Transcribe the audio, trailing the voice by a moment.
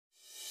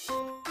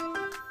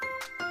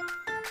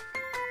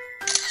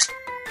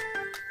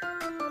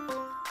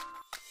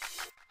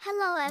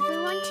Hello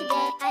everyone,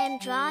 today I am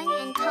drawing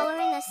and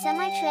coloring a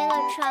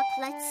semi-trailer truck.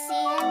 Let's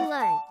see and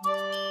learn.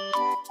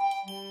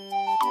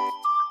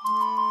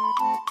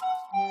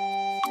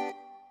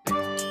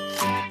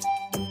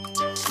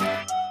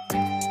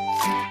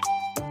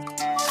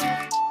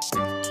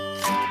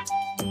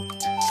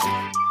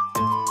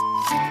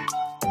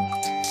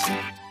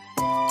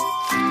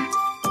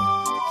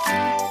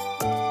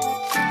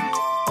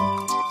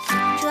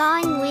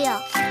 Drawing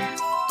wheel.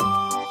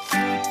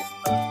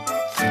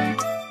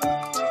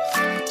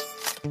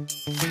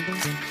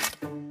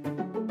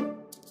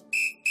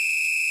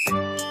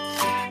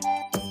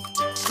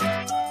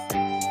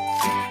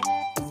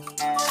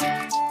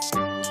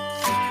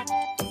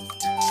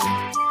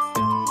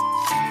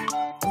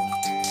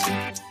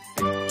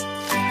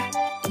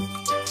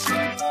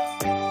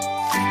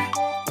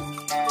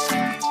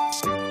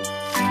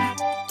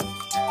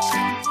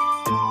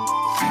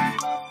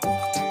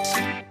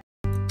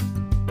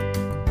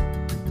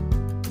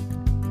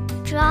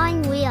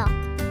 Drawing wheel.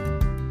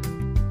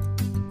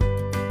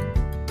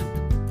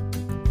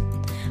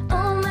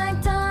 Old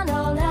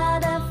MacDonald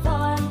had a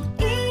farm,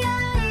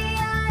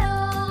 E-I-E-I-O.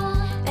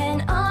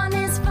 And on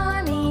his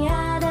farm he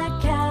had a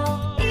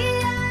cow,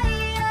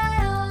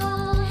 E-I-E-I-O.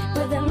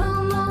 With a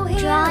moo-moo here,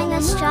 Drawing a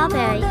moo-moo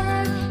strawberry.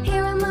 there,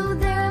 here a moo,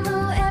 there a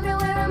moo,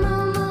 everywhere a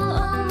moo-moo.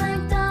 Old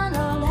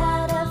MacDonald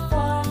had a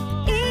farm,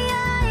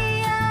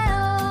 E-I-E-I-O.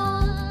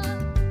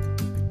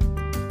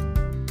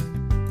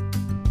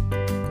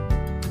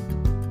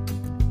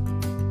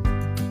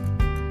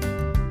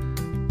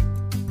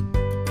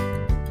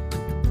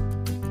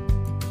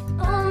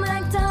 Old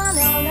MacDonald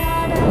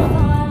had a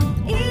farm,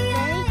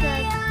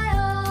 E-I-E-I-O.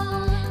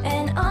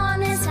 And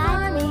on his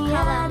farm he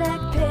had a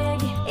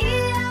pig,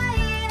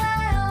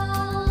 E-I-E-I-O.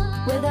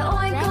 With a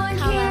oink Red oink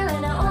color. here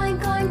and a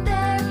oink oink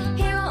there,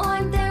 here a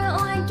oink, there a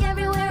oink,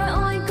 everywhere a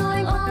oink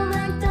oink. Old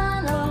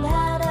MacDonald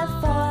had a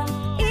farm,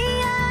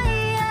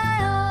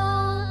 E-I-E-I-O.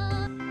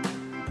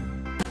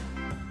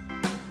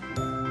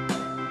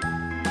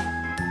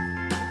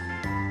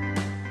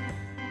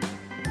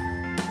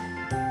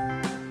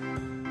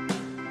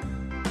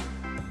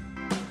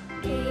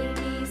 A,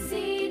 B,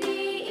 C, D,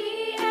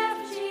 E, F,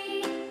 G,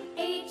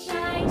 H,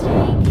 I, J,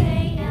 K,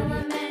 L,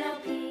 M, N, O,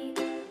 P,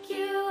 Q,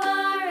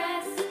 R,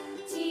 S,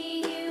 T,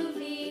 U, V,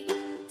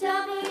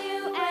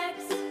 W, X,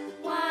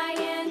 Y,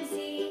 and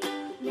Z.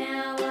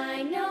 Now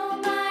I know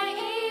my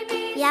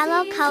ABCs.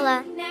 Yellow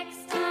color.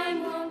 Next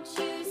time, won't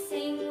you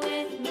sing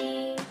with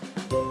me?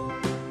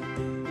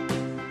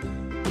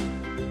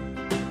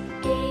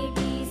 A, B,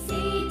 C,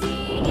 D,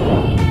 E,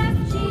 F,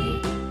 G,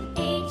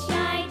 H,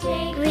 I, J,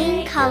 K,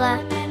 Green color. L,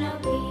 M, N, O,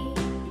 P,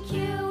 Q,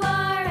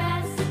 R,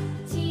 S,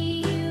 T,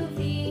 U, V,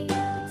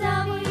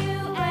 W,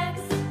 X,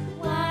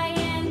 Y,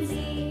 and Z.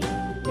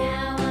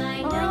 Now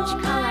I know Orange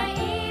my color.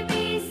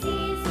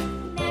 ABCs.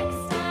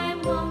 Next time,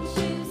 won't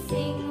you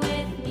sing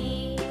with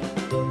me?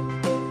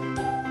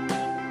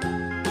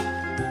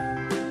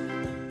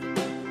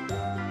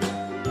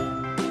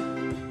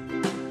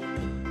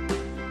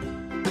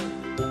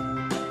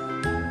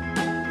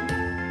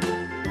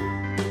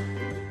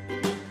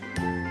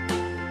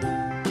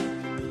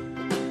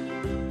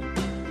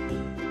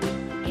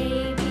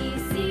 A, B,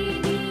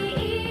 C, D,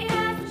 E,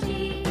 F,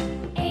 G,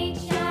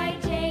 H, I,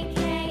 J,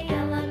 K,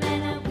 L, M,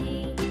 N, O,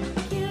 P,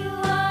 Q,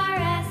 R,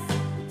 S,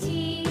 T,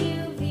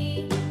 U,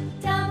 V,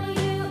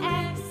 W,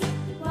 X,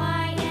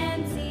 Y,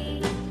 and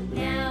Z.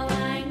 Now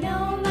I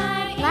know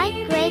my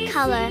Light gray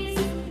color.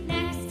 ABCs.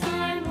 Next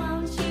time,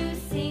 won't you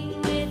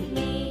sing with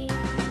me?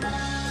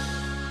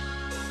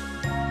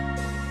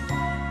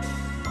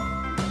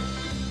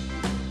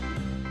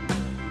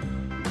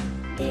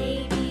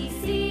 A, B,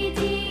 C,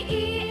 D,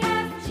 E,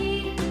 F,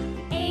 G,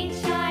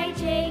 H, I,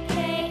 J,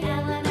 K,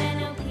 L, M,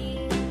 N, O,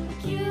 P,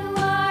 Q,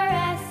 R,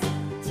 S,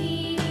 T,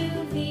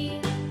 U, V,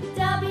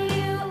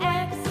 W,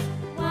 X,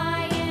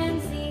 Y,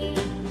 and Z.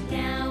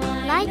 Now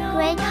I Light know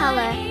gray my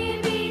color.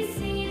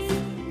 ABCs.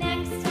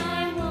 Next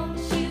time, won't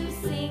you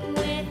sing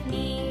with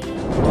me?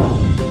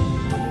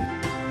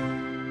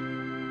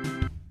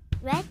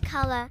 Red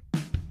color.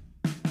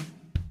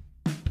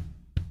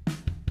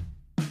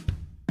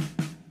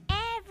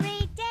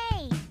 Every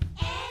day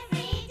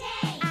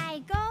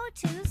I go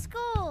to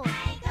school.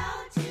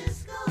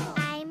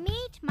 I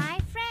meet my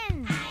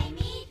friends.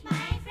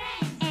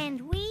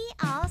 And we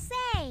all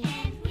say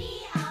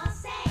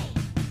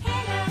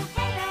hello,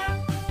 hello,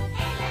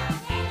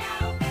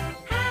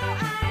 how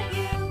are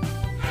you?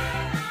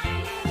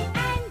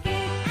 I'm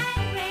good,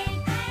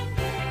 I'm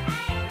great.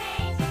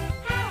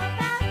 How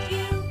about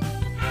you?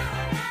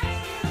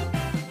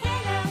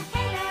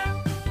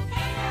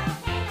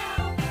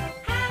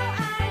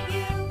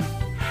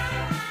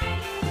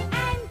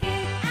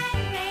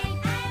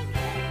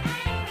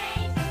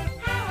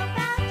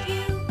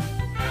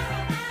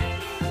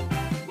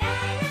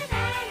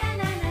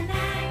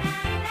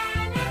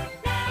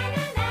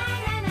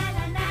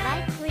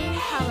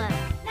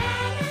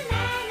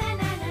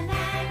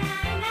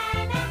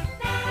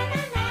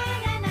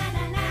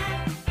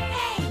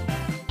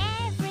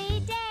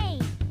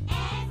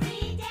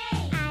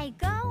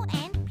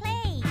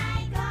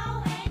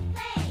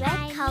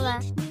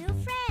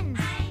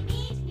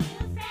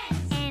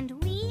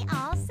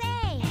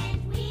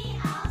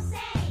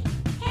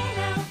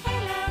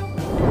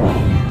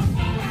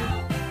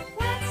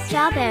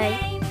 strawberry.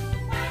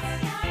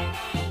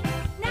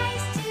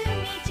 Nice to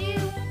meet you.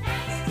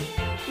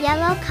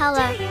 Yellow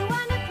color. Do you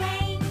wanna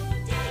play?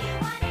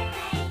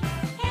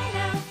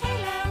 Hello,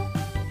 hello.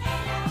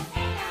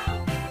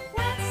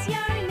 What's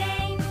your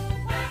name?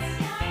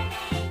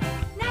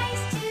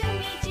 Nice to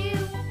meet you.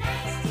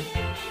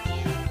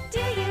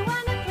 Do you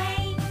wanna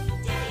play?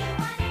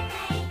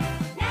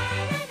 Na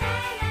na na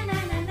na na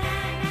na na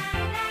na na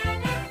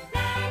na. Hey,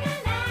 na na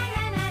na na na na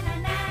na na na na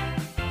na.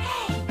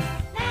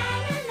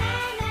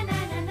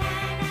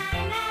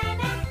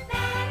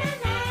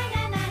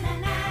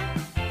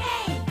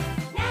 Hey,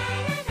 na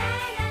na na na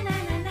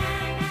na na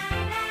na na na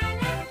na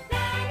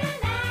na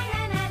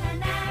na na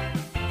na.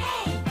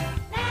 Hey,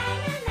 na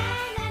na na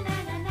na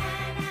na na na na.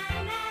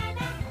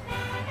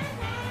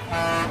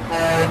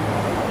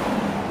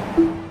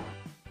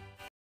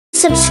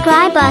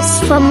 Subscribe us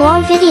for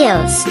more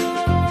videos.